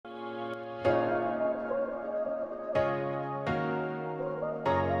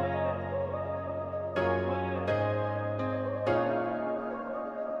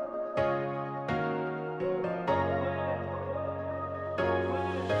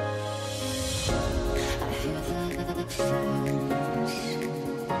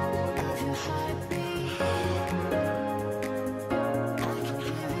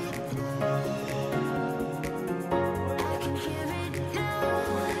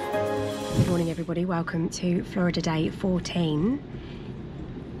morning everybody, welcome to Florida Day 14.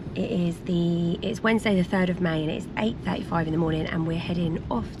 It's Wednesday the 3rd of May and it's 8:35 in the morning and we're heading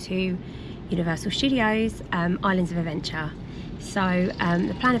off to Universal Studios, Islands of Adventure. So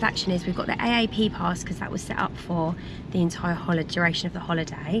the plan of action is we've got the AAP pass because that was set up for the entire duration of the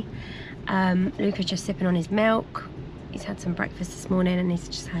holiday. Luca's just sipping on his milk. He's had some breakfast this morning and he's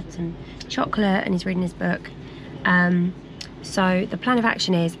just had some chocolate and he's reading his book. So the plan of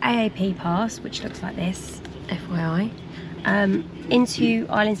action is AAP pass, which looks like this, FYI. Into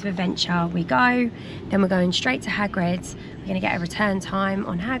Islands of Adventure we go, then we're going straight to Hagrid's. We're going to get a return time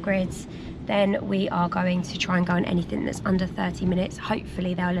on Hagrid's. Then we are going to try and go on anything that's under 30 minutes.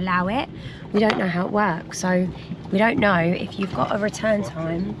 Hopefully they'll allow it. We don't know how it works, so we don't know if you've got a return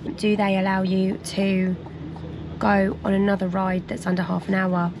time. Do they allow you to go on another ride that's under half an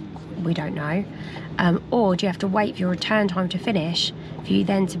hour? We don't know. Or do you have to wait for your return time to finish for you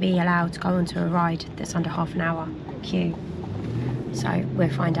then to be allowed to go onto a ride that's under half an hour queue? So we'll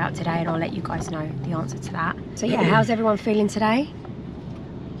find out today and I'll let you guys know the answer to that. So yeah, how's everyone feeling today?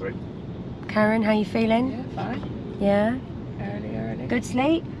 Great. Karen, how you feeling? Yeah, fine. Yeah? Early. Good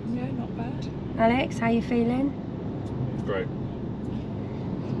sleep? Yeah, not bad. Alex, how you feeling? Great.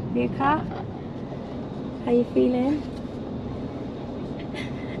 Luca? How you feeling?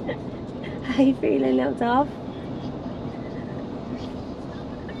 How you feeling, little dove?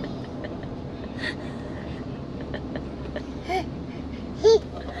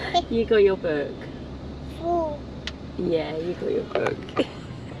 You got your book? Yeah, you got your book.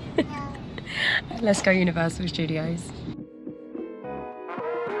 Let's go Universal Studios.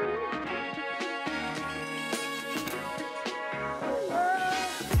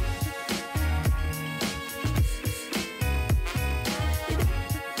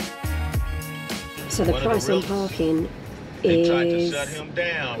 So the price on parking is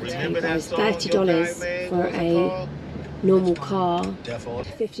 $30 for a normal car,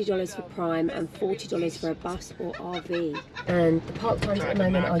 $50 for Prime and $40 for a bus or RV. And the park times at the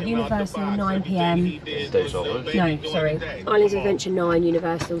moment are Universal 9 PM. No, sorry. Islands of Adventure 9,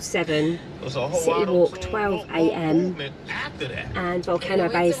 Universal 7, City Walk 12 AM and Volcano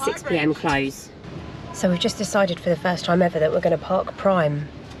Bay is 6 PM close. So we've just decided for the first time ever that we're going to park Prime.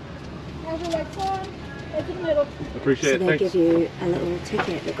 Appreciate it, so they give you a little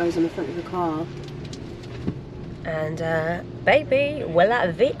ticket that goes on the front of the car. And baby, will I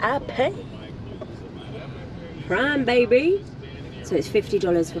VIP? Prime, baby. So it's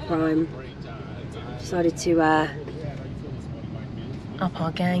 $50 for Prime. Decided to up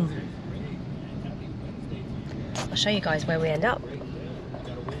our game. I'll show you guys where we end up.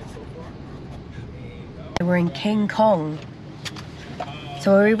 We're in King Kong.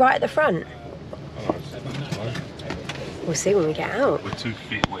 So are we right at the front? We'll see when we get out. We're 2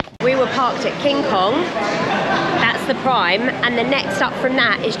 feet away. We were parked at King Kong, that's the Prime, and the next up from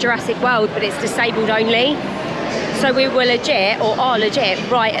that is Jurassic World, but it's disabled only. So we were legit, or are legit,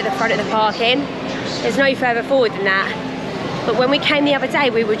 right at the front of the parking. There's no further forward than that. But when we came the other day,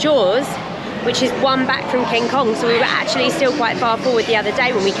 we were Jaws, which is one back from King Kong, so we were actually still quite far forward the other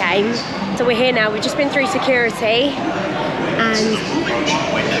day when we came. So we're here now, we've just been through security, and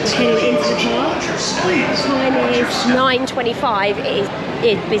we're heading into the park. The time is 9:25, it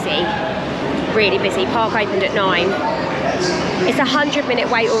is busy, really busy. Park opened at 9. It's a 100-minute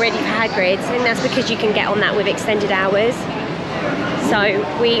wait already for Hagrid's, and that's because you can get on that with extended hours. So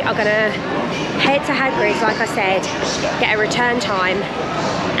we are gonna head to Hagrid's, like I said, get a return time,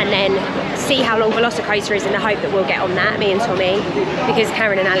 and then see how long Velocicoaster is in the hope that we'll get on that, me and Tommy, because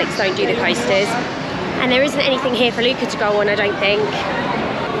Karen and Alex don't do the coasters. And there isn't anything here for Luca to go on, I don't think.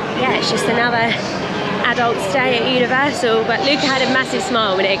 Yeah, it's just another adult stay at Universal, but Luca had a massive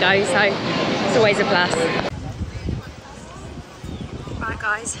smile a minute ago, so it's always a plus. Right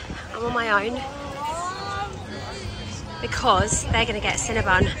guys, I'm on my own because they're gonna get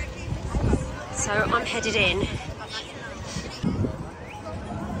Cinnabon. So I'm headed in.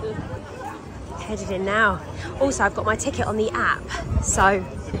 Headed in now. Also, I've got my ticket on the app, so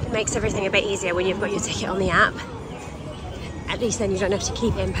it makes everything a bit easier when you've got your ticket on the app. At least then you don't have to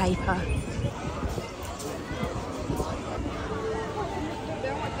keep it in paper.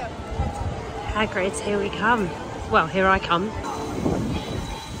 Hagrid's, here we come. Well, here I come.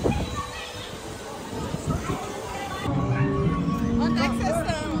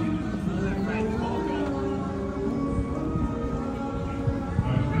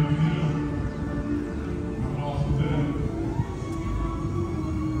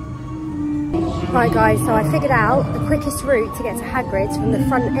 Right guys, so I figured out the quickest route to get to Hagrid's from the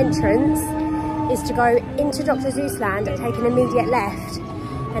front entrance is to go into Dr. Seuss Land and take an immediate left,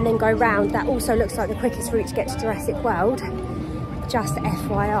 and then go round. That also looks like the quickest route to get to Jurassic World. Just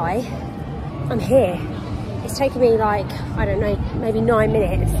FYI, I'm here. It's taken me like, I don't know, maybe 9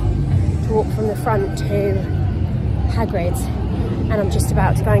 minutes to walk from the front to Hagrid's, and I'm just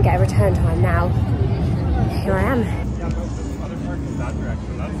about to go and get a return time now. Here I am.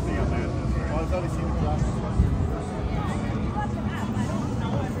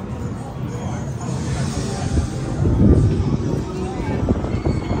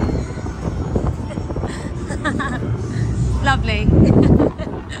 Lovely.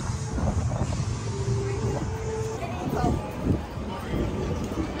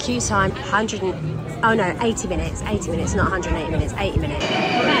 Queue time 80 minutes, 80 minutes, not 180 minutes, 80 minutes.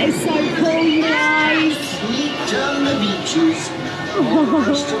 That is so cool, you guys.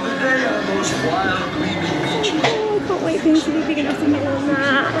 I can't wait for him to be big enough to get on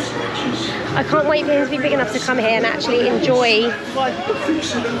that. I can't wait for him to be big enough to come here and actually enjoy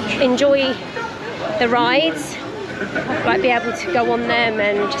the rides. Like be able to go on them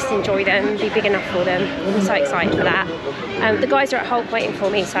and just enjoy them, be big enough for them. I'm so excited for that. The guys are at Hulk waiting for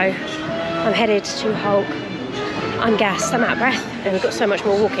me, so I'm headed to Hulk. I'm gassed, I'm out of breath, and we've got so much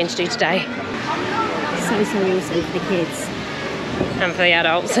more walking to do today. So also for the kids. And for the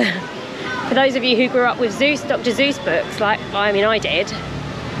adults. For those of you who grew up with Zeus, Dr. Zeus books, like, I mean I did,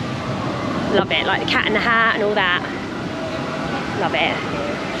 love it, like the Cat in the Hat and all that. Love it.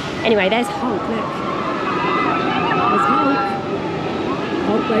 Anyway, there's Hulk, look. There's Hulk.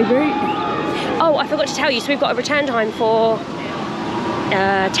 Hulk, baby. Oh, I forgot to tell you, so we've got a return time for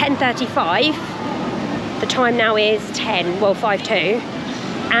 10:35. The time now is 5:02.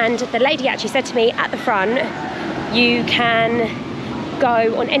 And the lady actually said to me at the front, you can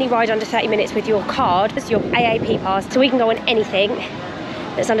go on any ride under 30 minutes with your card, it's your AAP pass, so we can go on anything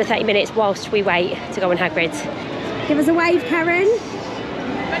that's under 30 minutes whilst we wait to go on Hagrid's. Give us a wave, Karen.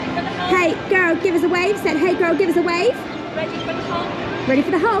 Hey girl, give us a wave. Said, hey girl, give us a wave. Ready for the Hulk? Ready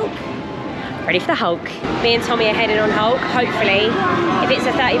for the Hulk? Ready for the Hulk. Me and Tommy are heading on Hulk, hopefully. If it's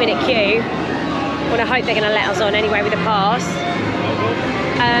a 30-minute queue, well, I hope they're going to let us on anyway with a pass.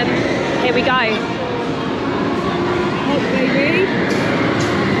 Here we go. Hulk, baby.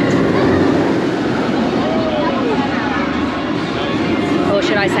 Or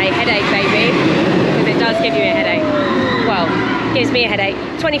should I say headache, baby? Because it does give you a headache. Well, gives me a headache.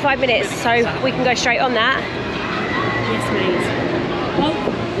 25 minutes, so we can go straight on that. Yes, mate. Hulk,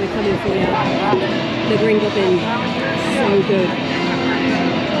 we're coming for you. The Green Goblin, so good.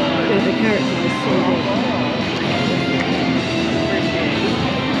 Yeah, the character is so good.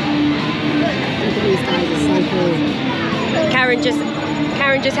 Look at these guys, it's so cool.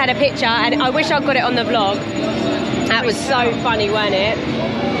 Karen just had a picture, and I wish I'd got it on the vlog. That was so funny, weren't it?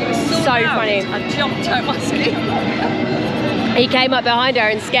 It was so funny. I jumped out my skin. He came up behind her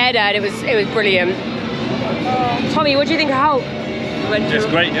and scared her, and it was brilliant. Tommy, what do you think of Hulk? It's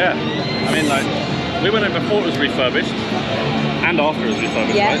great, yeah. I mean, like, we went in before it was refurbished and after it was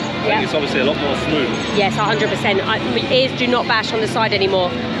refurbished, Yeah, right? I yeah. think it's obviously a lot more smooth. Yes, 100%. My ears do not bash on the side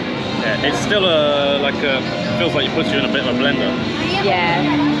anymore. Yeah, it's still feels like it puts you in a bit of a blender. Yeah.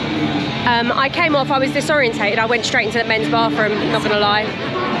 I came off, I was disorientated. I went straight into the men's bathroom, not gonna lie.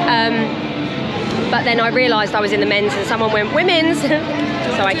 But then I realised I was in the men's and someone went, women's!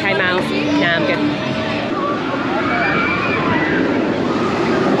 So I came out. Nah, I'm good.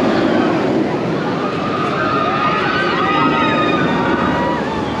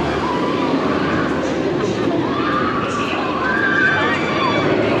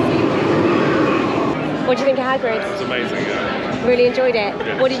 What do you think of Hagrid? It's amazing, yeah. Really enjoyed it?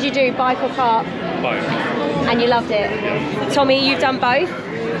 Yeah. What did you do, bike or cart? Both. And you loved it? Yeah. Tommy, you've done both?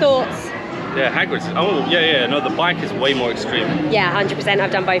 Thoughts? Yeah, Hagrid's. Oh, yeah. No, the bike is way more extreme. Yeah, 100%.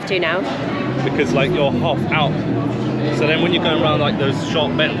 I've done both too now. Because, like, you're half out. So then when you're going around, like, those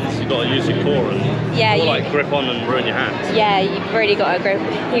sharp bends, you've got to use your core and Yeah, like, grip on and ruin your hands. Yeah, you've really got a grip.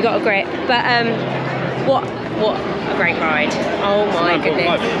 You got a grip. But what a great ride. Oh my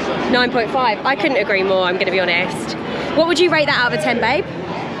goodness. 9.5. I couldn't agree more, I'm going to be honest. What would you rate that out of a 10, babe?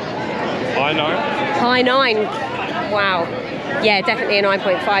 I know. High 9. Wow. Yeah, definitely a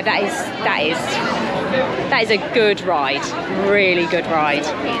 9.5. That is a good ride. Really good ride.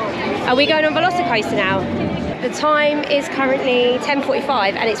 Are we going on Velocicoaster now? The time is currently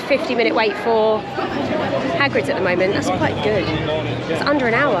 10:45 and it's 50-minute wait for Hagrid's at the moment. That's quite good. It's under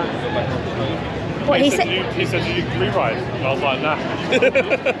an hour. What he said? He said you re-ride. And I was like, nah.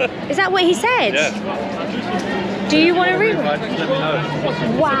 Is that what he said? Yeah. Do you want to re-ride? Let me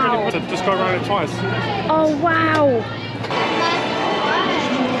know. Wow. Just go around it twice. Oh wow.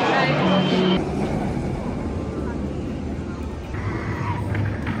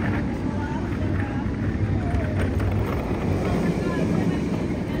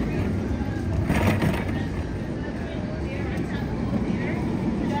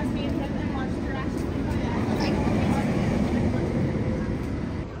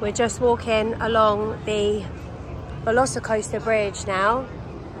 We're just walking along the Velocicoaster bridge now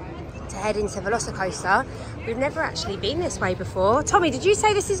to head into Velocicoaster. We've never actually been this way before. Tommy, did you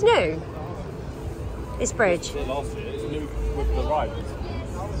say this is new? This bridge? Last year, it's new with the ride.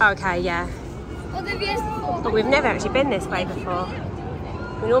 Okay, yeah. But we've never actually been this way before.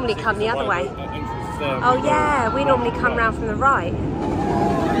 We normally come the other way. Oh yeah, we normally come round from the right.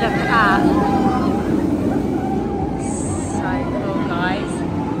 Look at that. So cool, guys.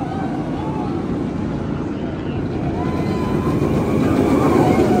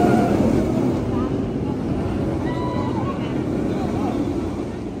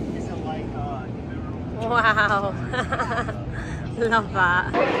 Wow. Love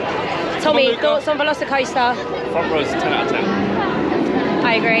that. Tommy, thoughts on Velocicoaster? Front row's 10 out of 10.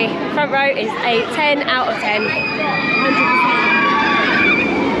 I agree. Front row is a 10 out of 10.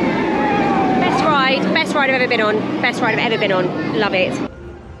 100%. Best ride I've ever been on. Best ride I've ever been on. Love it.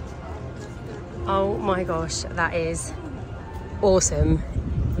 Oh my gosh, that is awesome.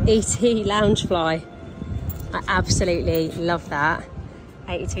 ET Loungefly. I absolutely love that.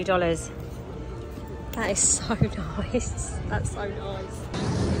 $82. That is so nice. That's so nice.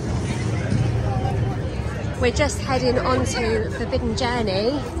 We're just heading on to Forbidden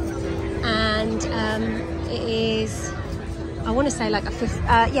Journey, and it is, I want to say like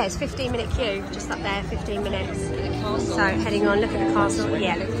yeah, it's 15-minute queue, just up there, 15 minutes. So heading on, look at the castle.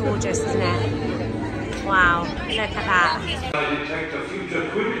 Yeah, it looks gorgeous, doesn't it? Wow, look at that. I detect a future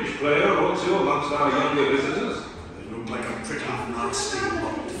Quidditch player also amongst our younger visitors. They look like a pretty nasty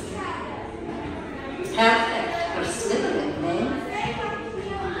lot. Perfect for Slytherin, eh?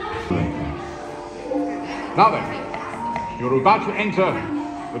 Now then, you're about to enter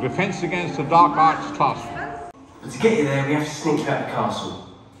the Defense Against the Dark Arts classroom. And to get you there, we have to sneak out the castle,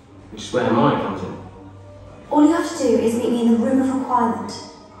 which is where the mine comes in. All you have to do is meet me in the room of requirement.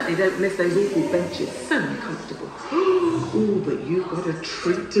 They don't miss those awful benches, so uncomfortable. Oh, but you've got a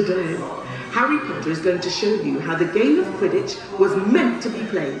treat today. Harry Potter is going to show you how the game of Quidditch was meant to be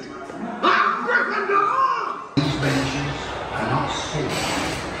played. Ah, Gryffindor! These benches are not safe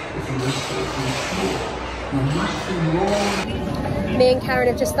if you escape from the floor. You must be warned. Me and Karen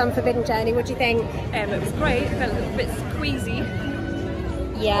have just done Forbidden Journey. What do you think? It was great. It felt a little bit squeezy.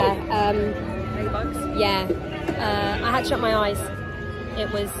 Yeah. Ladybugs. Yeah. I had to shut my eyes. It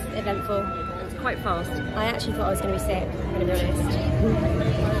was eventful. It's quite fast. I actually thought I was going to be sick, I'm going to be honest.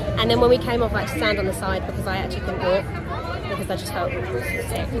 And then when we came off, I had to stand on the side because I actually couldn't walk, because I just felt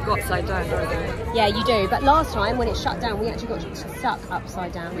sick. You got upside down, don't you? Yeah, you do. But last time when it shut down, we actually got stuck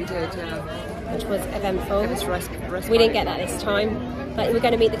upside down. We did, yeah. Which was eventful. It was We didn't get that this time. But we're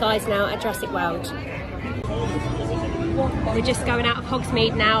going to meet the guys now at Jurassic World. We're just going out of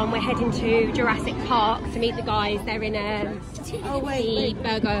Hogsmeade now, and we're heading to Jurassic Park to meet the guys. They're in the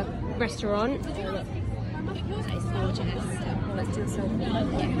burger restaurant. That is gorgeous. Let's do so.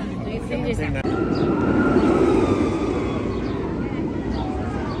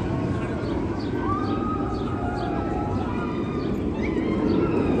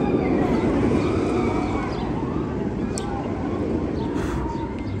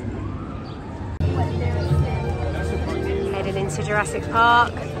 Heading into Jurassic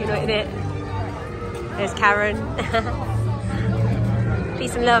Park. You know what it is. There's Karen.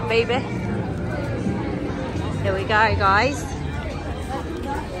 Peace and love, baby. Here we go, guys.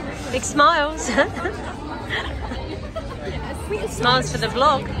 Big smiles. Smiles for the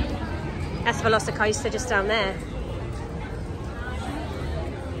vlog. That's Velocicoaster just down there.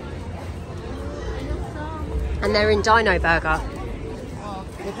 And they're in Dino Burger.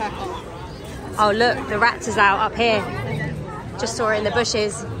 Oh look, the raptor's out up here. Just saw it in the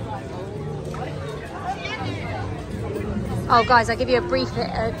bushes. Oh guys, I'll give you a brief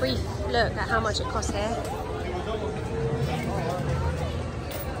look at how much it costs here.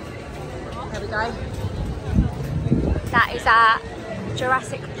 There we go. That is at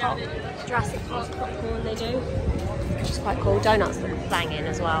Jurassic Park popcorn they do, which is quite cool. Donuts look banging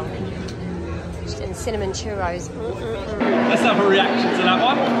as well. And cinnamon churros. Let's have a reaction to that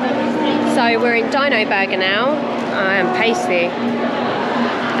one. So we're in Dino Burger now. I am pasty.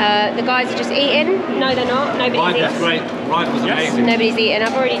 The guys are just eating. No, they're not. Nobody's eating. That's great. Ride was amazing. Nobody's eating.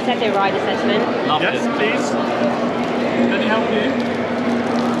 I've already said their ride assessment. Loved it. Please. Let me help you.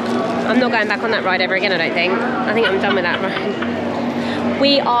 I'm not going back on that ride ever again, I don't think. I think I'm done with that ride.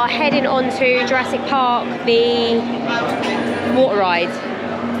 We are heading on to Jurassic Park, the water ride.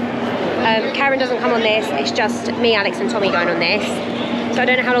 Karen doesn't come on this. It's just me, Alex and Tommy going on this. So I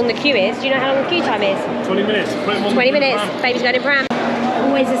don't know how long the queue is. Do you know how long the queue time is? 20 minutes. 20 minutes. Baby's going in pram.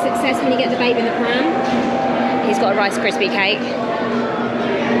 Always a success when you get the baby in the pram. He's got a Rice Krispie cake.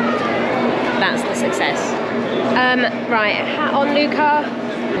 process. Right, hat on Luca.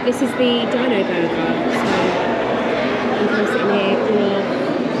 This is the Dino Burger. So I'm kind of sitting here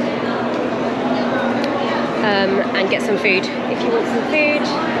and get some food. If you want some food,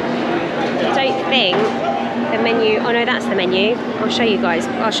 I don't think the menu. Oh no, that's the menu. I'll show you guys.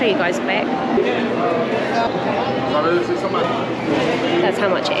 I'll show you guys quick. That's how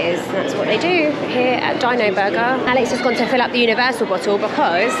much it is. That's what they do here at Dino Burger. Alex has gone to fill up the Universal bottle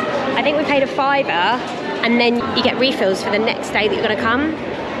because I think we paid a £5 and then you get refills for the next day that you're going to come.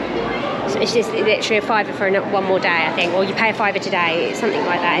 So it's just literally a £5 for one more day, I think, or you pay a £5 today. It's something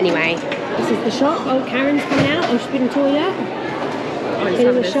like that anyway. This is the shop. Oh, Karen's coming out. Oh, she's been in the toilet. Been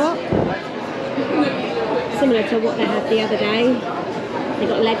in the shop. Similar to what they had the other day. They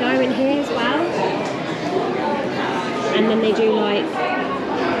got Lego in here as well. And then they do like,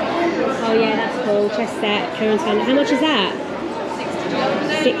 oh yeah, that's cool, chess set, Karen's found. How much is that?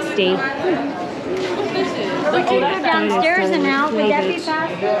 60. We can go downstairs and out. Would that be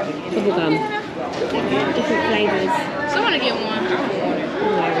fast? Bubblegum. Different flavours. So I want to get one.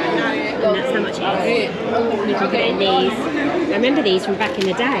 And that's how much it is. You can put it in these. I remember these from back in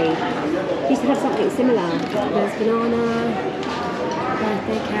the day. We used to have something similar. There's banana,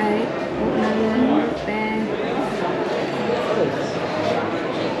 birthday cake, watermelon, bear.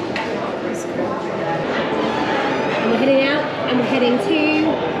 And we're heading out and we're heading to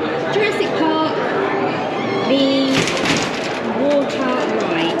Jurassic Park, the water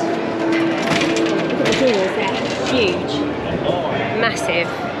ride. Look at the doors, they're huge, massive.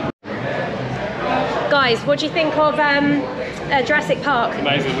 Guys, what do you think of Jurassic Park?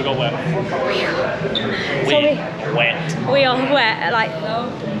 Amazing, we got wet. Wet. We are wet, like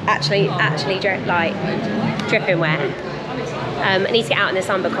actually dripping wet. I need to get out in the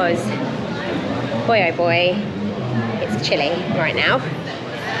sun because boy oh boy, it's chilly right now.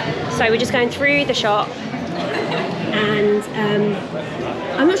 So we're just going through the shop and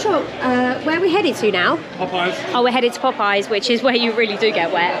I'm not sure where we're headed to now. Popeyes. Oh, we're headed to Popeyes, which is where you really do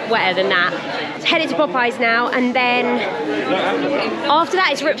get wet, wetter than that. Headed to Popeyes now, and then after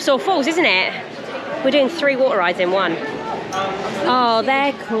that it's Ripsaw Falls, isn't it? We're doing 3 water rides in one. Oh,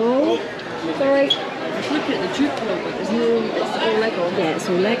 they're cool. Sorry. Look at the Duplo, but there's no, it's all Lego. Yeah, it's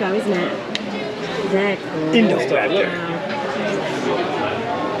all Lego, isn't it? They're cool. Indoraptor.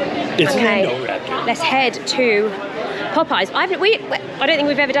 It's okay, an Indoraptor. let's head to Popeyes. I don't think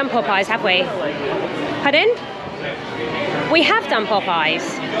we've ever done Popeyes, have we? Pardon? We have done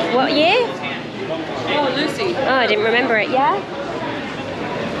Popeyes. What year? Oh, Lucy. Oh, I didn't remember it. Yeah?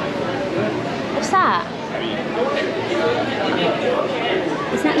 What's that?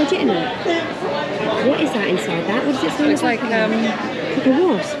 Is that legitimate? What is that inside that? What does it say? It's like like a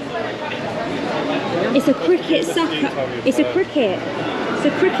wasp. It's a cricket sucker. It's a cricket. It's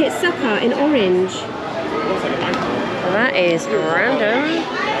a cricket sucker in orange. Well, that is random.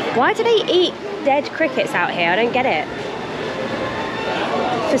 Why do they eat dead crickets out here? I don't get it.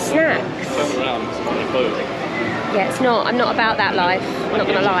 For snacks. Yeah, it's not. I'm not about that life. I'm not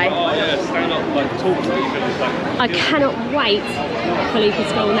gonna lie. Oh yeah, stand up, like talk to people. I cannot wait for Lucas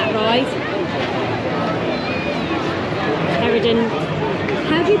to go on that ride. Pterodon.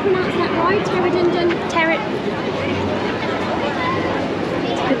 How do you pronounce that ride? Pterodon.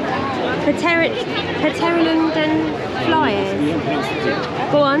 Pterodon flyers.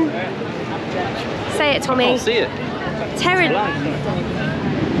 Go on. Say it, Tommy. I can't see it. Pteranodon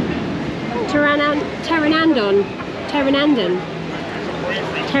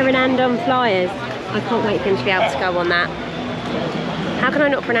flyers. I can't wait for him to be able to go on that. How can I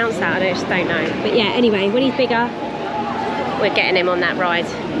not pronounce that? I just don't know. But yeah, anyway, when he's bigger, we're getting him on that ride.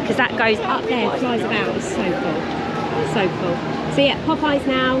 Because that goes up there, flies about. It's so cool. So cool. So yeah, Popeyes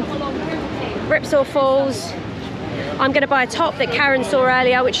now. Ripsaw Falls. I'm going to buy a top that Karen saw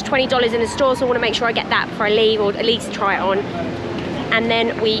earlier, which is $20 in the store, so I want to make sure I get that before I leave, or at least try it on. And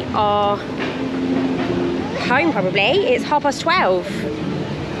then we are home probably. It's 12:30.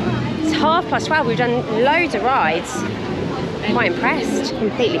 It's 12:30. We've done loads of rides. I'm quite impressed.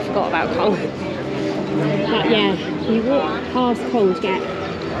 Completely forgot about Kong. But yeah, you walk past Kong to get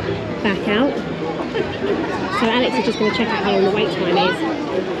back out. So Alex is just going to check out how long the wait time is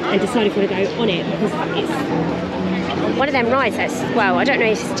and decide if we want to go on it, because it's one of them rides that's, well, I don't know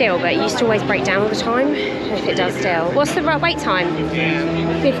if it's still, but it used to always break down all the time. I don't know if it does still. What's the wait time?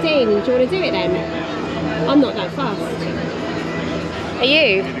 15. Do you want to do it then? I'm not that fast. Are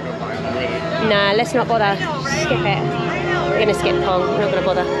you? Nah, let's not bother. Skip it. We're going to skip Kong. We're not going to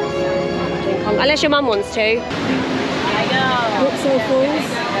bother. Unless your mum wants to. Ripsaw Falls.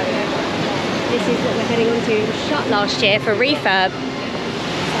 This is what we're heading on to. It was shut last year for refurb.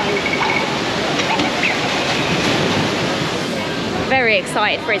 So, very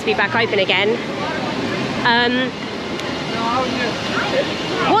excited for it to be back open again.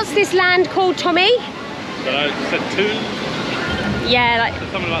 What's this land called, Tommy? But I said Toon? Yeah, like...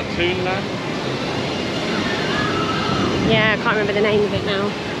 Something about Toon Land? Yeah, I can't remember the name of it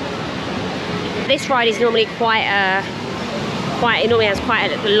now. This ride is normally it normally has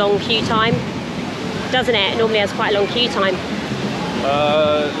quite a long queue time, doesn't it? It normally has quite a long queue time.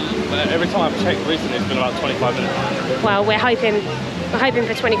 Every time I've checked recently, it's been about 25 minutes. Well, we're hoping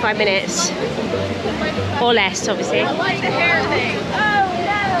for 25 minutes or less, obviously. I like the hair thing. Oh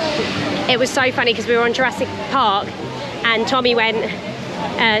no! It was so funny because we were on Jurassic Park, and Tommy went,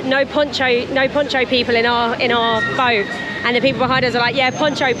 no poncho people in our boat, and the people behind us are like, yeah,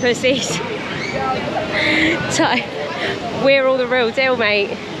 poncho pussies. So we're all the real deal,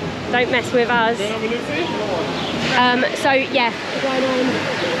 mate. Don't mess with us. So yeah, we're going on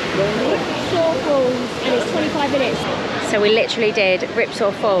Ripsaw Falls, and it's 25 minutes. So we literally did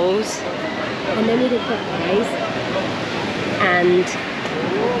Ripsaw Falls, and then we did Popeyes, and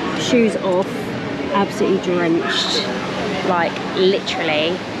shoes off, absolutely drenched, like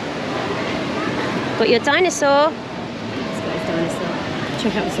literally. Got your dinosaur. Let's go his dinosaur.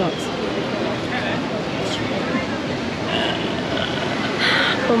 Check out the socks.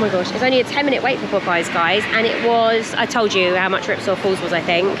 Oh my gosh, it's only a 10-minute wait for Popeyes, guys, and it was, I told you how much Ripsaw Falls was, I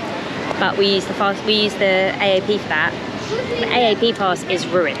think, but we used the AAP for that. The AAP pass is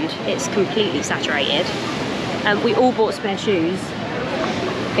ruined. It's completely saturated. We all bought spare shoes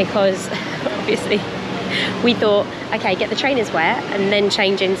because obviously we thought, okay, get the trainers wet and then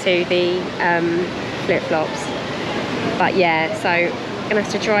change into the flip-flops. But yeah, so I'm gonna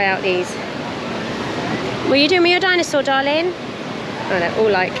have to dry out these. What are you doing with your dinosaur, darling? Oh, they're all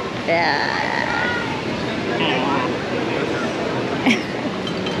like,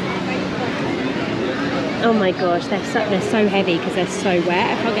 oh my gosh, they're so heavy because they're so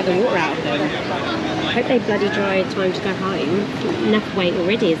wet. I can't get the water out of them. I hope they bloody dry in time to go home. Enough weight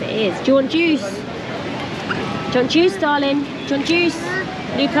already as it is. Do you want juice? Do you want juice, darling? Do you want juice?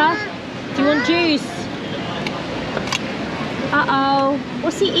 Luca? Do you want juice? Uh-oh.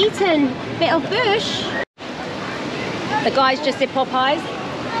 What's he eating? Bit of bush? The guys just did Popeyes.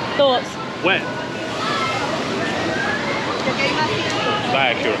 Thoughts? Wet.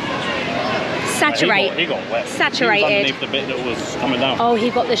 Very accurate. Saturated. He got wet. Saturated. He was underneath the bit that was coming down. Oh,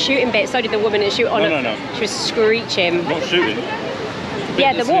 he got the shooting bit. So did the woman that shoot on it. No. She was screeching. Not shooting.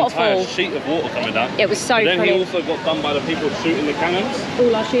 Yeah, the waterfall. A sheet of water coming down. It was so funny. Then he also got done by the people shooting the cannons.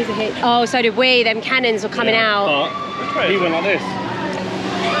 All our shoes are hit. Oh, so did we. Them cannons were coming out. But he went like this.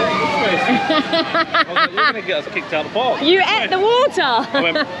 I was like, you're going to get us kicked out of the park. You ate the water. I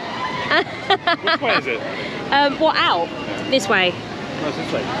went, which way is it? What, out? This way. No, it's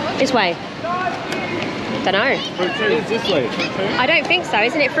this way. This way. Don't know. It's this way. I don't think so.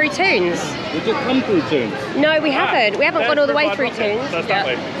 Isn't it through Toons? We just come through Toons. No, we haven't. We haven't gone all the way through Toons. That's that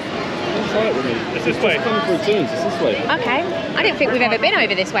way. Try it with me. It's this way. Come through Toons. It's this way. Okay. I don't think we've ever been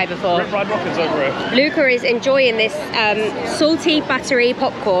over this way before. Rip Ride Rockets over it. Luca is enjoying this salty, buttery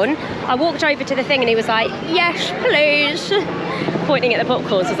popcorn. I walked over to the thing and he was like, yes, please. Pointing at the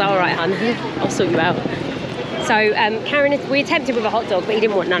popcorn. So I was like, all right, hun, I'll sort you out. So Karen, we attempted with a hot dog, but he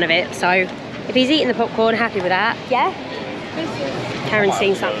didn't want none of it. So if he's eating the popcorn, happy with that. Yeah? Karen's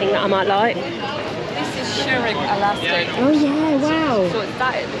seen something that I might like. This is shearing elastic. Oh yeah, wow. So it's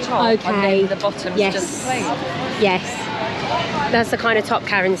that at the top, okay. and then the bottom's just plain. Yes. That's the kind of top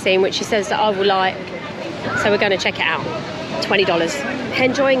Karen's seen, which she says that I will like. So we're going to check it out. $20.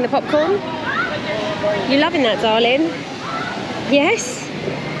 Enjoying the popcorn? You loving that, darling? Yes?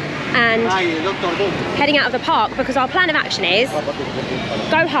 And heading out of the park because our plan of action is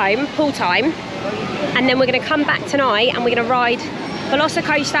go home, pool time, and then we're going to come back tonight and we're going to ride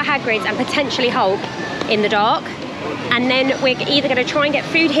Velocicoaster, Hagrid's and potentially Hulk in the dark. And then we're either going to try and get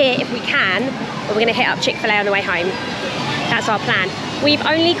food here if we can, or we're going to hit up Chick-fil-A on the way home. That's our plan. We've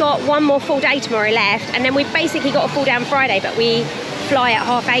only got one more full day tomorrow left, and then we've basically got a full day on Friday, but we fly at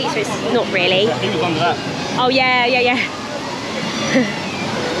 8:30, so it's not really. He was under that. Oh yeah.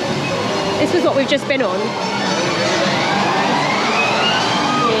 This was what we've just been on.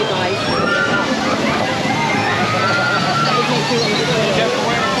 Here, guys.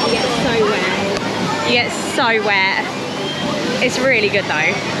 You get so wet. It's really good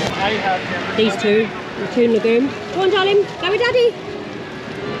though. These two, the Toon Lagoon. Go on, darling. Go with Daddy.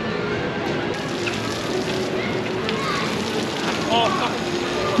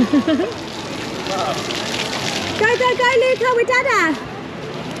 Go, Luca, with Dada.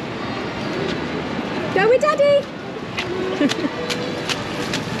 Go with Daddy.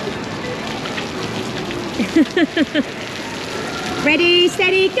 Ready,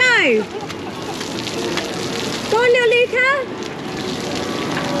 steady, go! Go on, little Luca.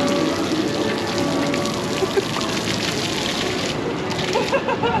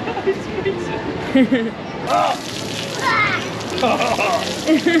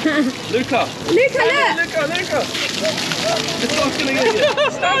 Luca! Luca, look! Luca! It's not going to get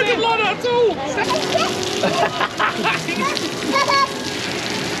you. Stand in line at all!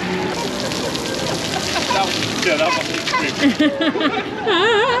 That was extreme.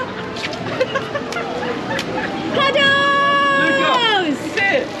 Puddles!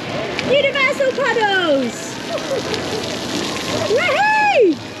 Luca! Universal puddles! Woohoo!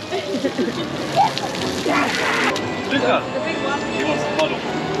 Luca! He wants a puddle.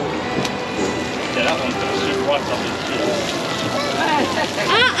 Yeah, that one's going to shoot right up his cheek.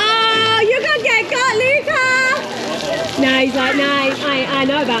 Uh-oh! You're going to get got, Luca! No, he's like, no, I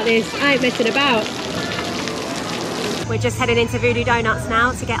know about this. I ain't messing about. We're just heading into Voodoo Donuts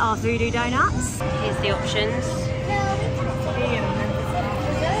now to get our Voodoo Donuts. Here's the options.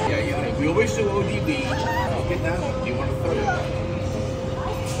 Yeah, we always do ODB. Get down. Do you want to put it?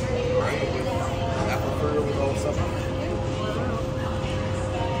 Right? Apple burger with all stuff on it.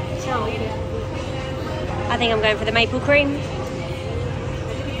 I think I'm going for the maple cream.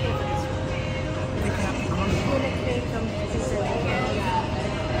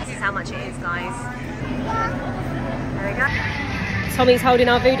 This is how much it is, guys. There we go. Tommy's holding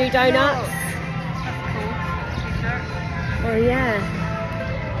our Voodoo Donuts. Oh yeah.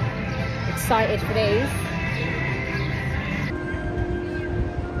 Excited for these.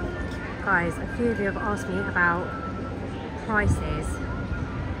 Guys, a few of you have asked me about prices.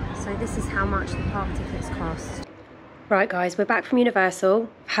 So this is how much the park tickets cost. Right guys, we're back from Universal.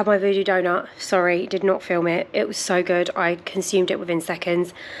 Had my Voodoo Donut. Sorry, did not film it. It was so good. I consumed it within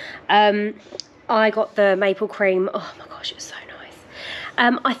seconds. I got the maple cream. Oh my gosh, it was so nice.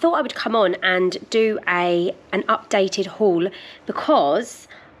 I thought I would come on and do an updated haul because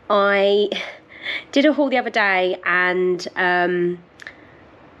I did a haul the other day and I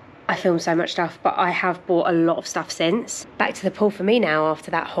filmed so much stuff, but I have bought a lot of stuff since. Back to the pool for me now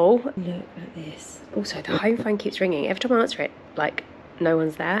after that haul. Look at this. Also, the home phone keeps ringing. Every time I answer it, like, no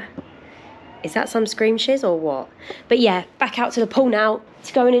one's there. Is that some scream shiz or what? But yeah, back out to the pool now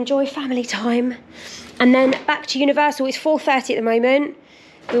to go and enjoy family time. And then back to Universal. It's 4:30 at the moment.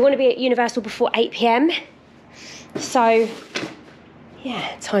 We want to be at Universal before 8 PM. So,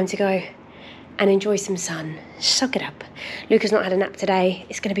 yeah, time to go and enjoy some sun. Suck it up. Luca's not had a nap today.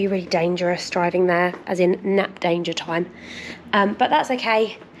 It's going to be really dangerous driving there, as in nap danger time. But that's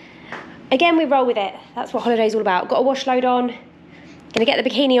okay. Again, we roll with it. That's what holiday's all about. Got a wash load on. Gonna get the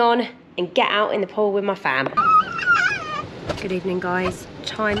bikini on and get out in the pool with my fam. Good evening, guys.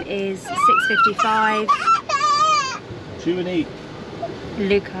 Time is 6:55. Chew and eat.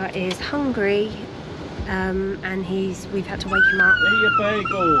 Luca is hungry. And we've had to wake him up. Eat your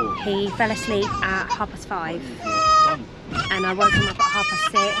bagel. He fell asleep at 5:30. And I woke him up at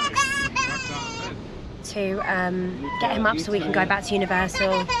 6:30 to get him up so we can go back to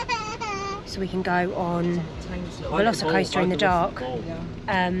Universal. So we can go on Velocicoaster in the dark.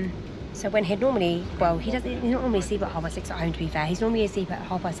 So when he'd normally, well, he's not normally asleep at 6:30 at home, to be fair. He's normally asleep at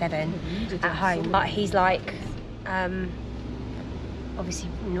 7:30 at home. But he's like, obviously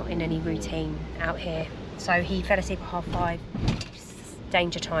not in any routine out here. So he fell asleep at 5:30.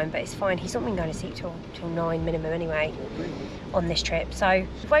 Danger time, but it's fine. He's not been going to sleep till 9 minimum anyway on this trip. So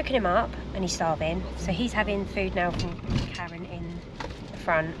we've woken him up and he's starving. So he's having food now from Karen in the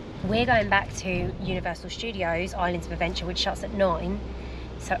front. We're going back to Universal Studios, Islands of Adventure, which shuts at 9.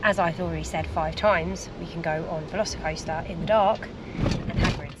 So as I've already said 5 times, we can go on Velocicoaster in the dark and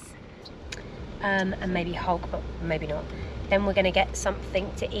Hagrid's. And maybe Hulk, but maybe not. Then we're going to get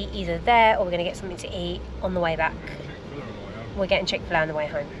something to eat either there or we're going to get something to eat on the way back. We're getting Chick-fil-A on the way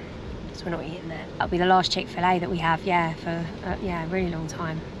home, so we're not eating there. That'll be the last Chick-fil-A that we have, yeah, for a really long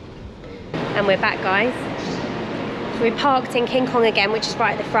time. And we're back, guys. So we parked in King Kong again, which is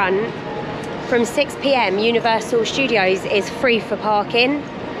right at the front. From 6 PM, Universal Studios is free for parking,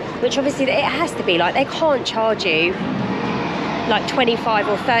 which obviously it has to be. Like, they can't charge you like $25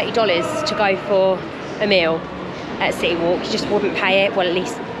 or $30 to go for a meal at City Walk. You just wouldn't pay it. Well, at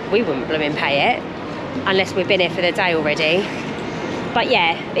least we wouldn't blooming pay it unless we've been here for the day already. But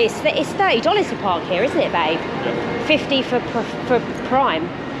yeah, it's $30 to park here, isn't it, babe? Yeah. 50 for Prime.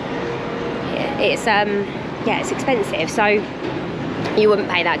 Yeah, it's expensive, so you wouldn't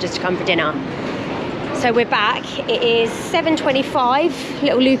pay that just to come for dinner. So we're back. It is 7:25.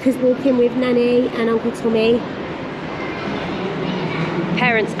 Little Luca's walking with Nanny and Uncle Tommy.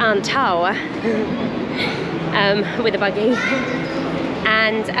 Parents aren't tower with a buggy.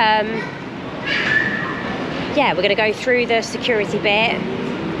 And yeah, we're going to go through the security bit,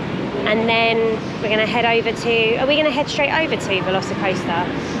 and then we're going to head over to, are we going to head straight over to Velocicoaster?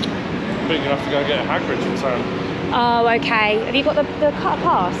 I think you'll have to go get a Hagrid's return. Oh, okay. Have you got the cut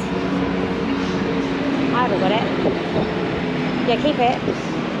pass? I haven't got it. Yeah, keep it.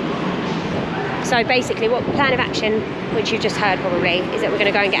 So basically, what plan of action, which you've just heard probably, is that we're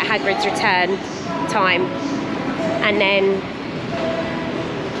going to go and get a Hagrid's return time, and then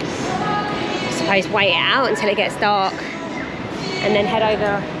I suppose wait it out until it gets dark, and then head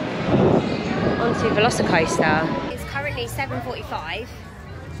over onto Velocicoaster. It's currently 7:45.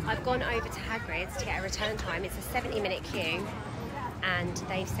 I've gone over to Hagrid's to get a return time. It's a 70-minute queue, and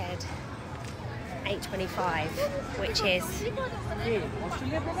they've said 8:25, which is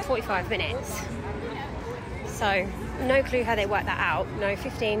 45 minutes. So no clue how they work that out. No,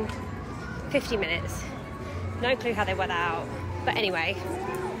 50 minutes. No clue how they work that out. But anyway,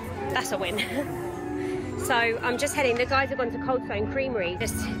 that's a win. So I'm just heading, the guys have gone to Cold Stone Creamery,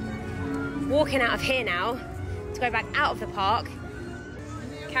 just walking out of here now to go back out of the park.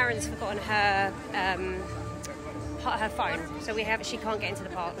 Karen's forgotten her phone, so she can't get into the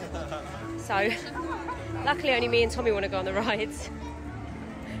park. So luckily only me and Tommy want to go on the rides.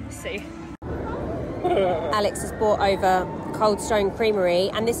 See. Alex has brought over Cold Stone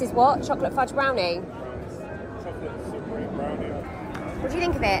Creamery, and this is what? Chocolate fudge brownie. Chocolate supreme brownie. What do you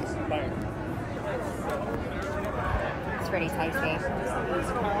think of it? It's really tasty. I'm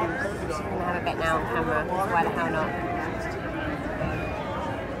gonna have a bit now on camera, so why the hell not?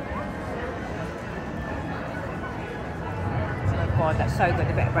 Oh god, that's so good,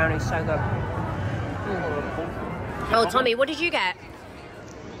 the bit of brownie is so good. Oh, Tommy, what did you get?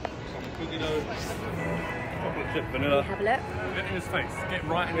 Cookie dough, chocolate chip vanilla. Have a look. Get in his face. Get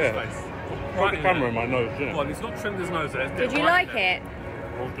right in his face. Right the camera in my nose, didn't it? Well, it's not trimmed his nose there. Did you like it?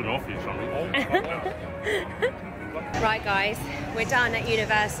 I've been off you, Tommy. Right, guys, we're done at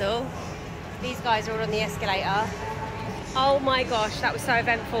Universal. These guys are all on the escalator. Oh my gosh, that was so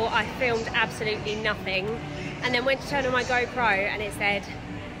eventful. I filmed absolutely nothing, and then went to turn on my GoPro and it said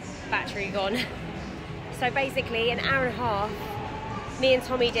battery gone. So basically, an hour and a half, me and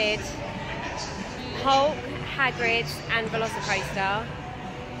Tommy did Hulk, Hagrid's and Velocicoaster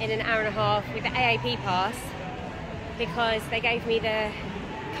in an hour and a half with the AAP pass, because they gave me the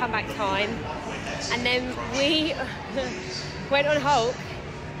comeback time. And then we went on Hulk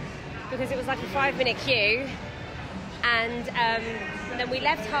because it was like a 5-minute queue, and then we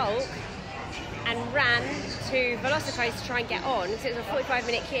left Hulk and ran to Velocicoaster to try and get on, because it was a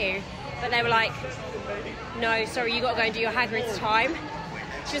 45-minute queue, but they were like, no, sorry, you got to go and do your Hagrid's time.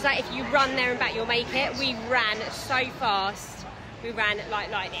 She was like, if you run there and back, you'll make it. We ran so fast. We ran like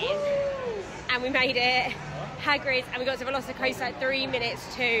lightning. And we made it. Hagrid's, and we got to Velocicoaster at 3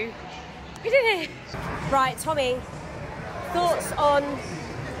 minutes to. We did it. Right, Tommy, thoughts on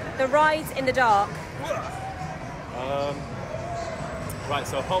the rides in the dark? Right,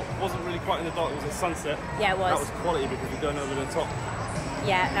 so Hulk wasn't really quite in the dark. It was a sunset. Yeah, it was. That was quality because we're going over the top.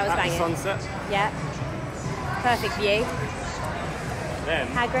 Yeah, that was banging. At the sunset. Yeah. Perfect view. Then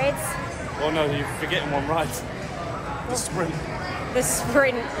Hagrid's. Oh no, you're forgetting one ride. The sprint. The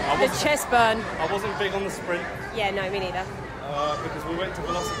sprint. The chest burn. I wasn't big on the sprint. Yeah, no, me neither. Because we went to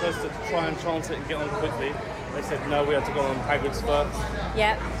Velocicoaster to try and chance it and get on quickly. They said no, we had to go on Hagrid's first.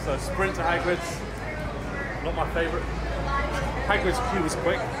 Yep. So sprint to Hagrid's. Not my favourite. Hagrid's queue was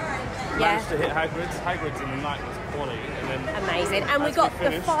quick. Managed to hit Hagrid's. Hagrid's in the night was quality. And then amazing. And we got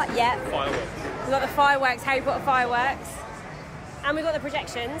the fireworks. We got the fireworks, Harry Potter fireworks. And we got the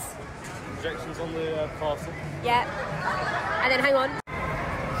projections. Projections on the castle. Yeah. And then hang on.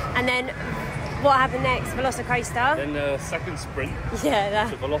 And then what happened next? Velocicoaster. Then second sprint. Yeah,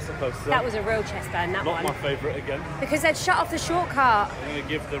 to Velocicoaster. That was a real chest burn. That one. Not my favourite again. Because they'd shut off the shortcut. I'm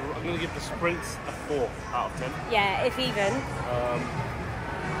gonna give the sprints a 4 out of 10. Yeah, if even.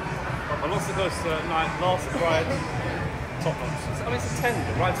 Velocicoaster at night, last ride, top notch. I mean, it's a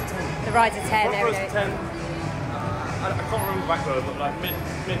 10. The ride's a 10. The ride's a 10. There we go. 10. I can't remember back row, but like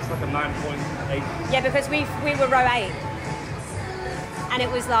mid's like a 9.8. Yeah, because we were row 8, and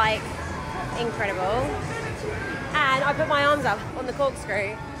it was like incredible. And I put my arms up on the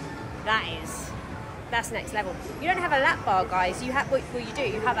corkscrew. That's next level. You don't have a lap bar, guys. You have what you do.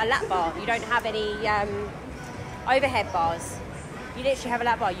 You have a lap bar. You don't have any overhead bars. You literally have a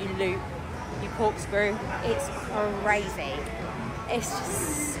lap bar. You loop, you corkscrew. It's crazy. It's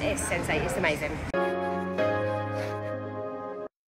sensational. It's amazing.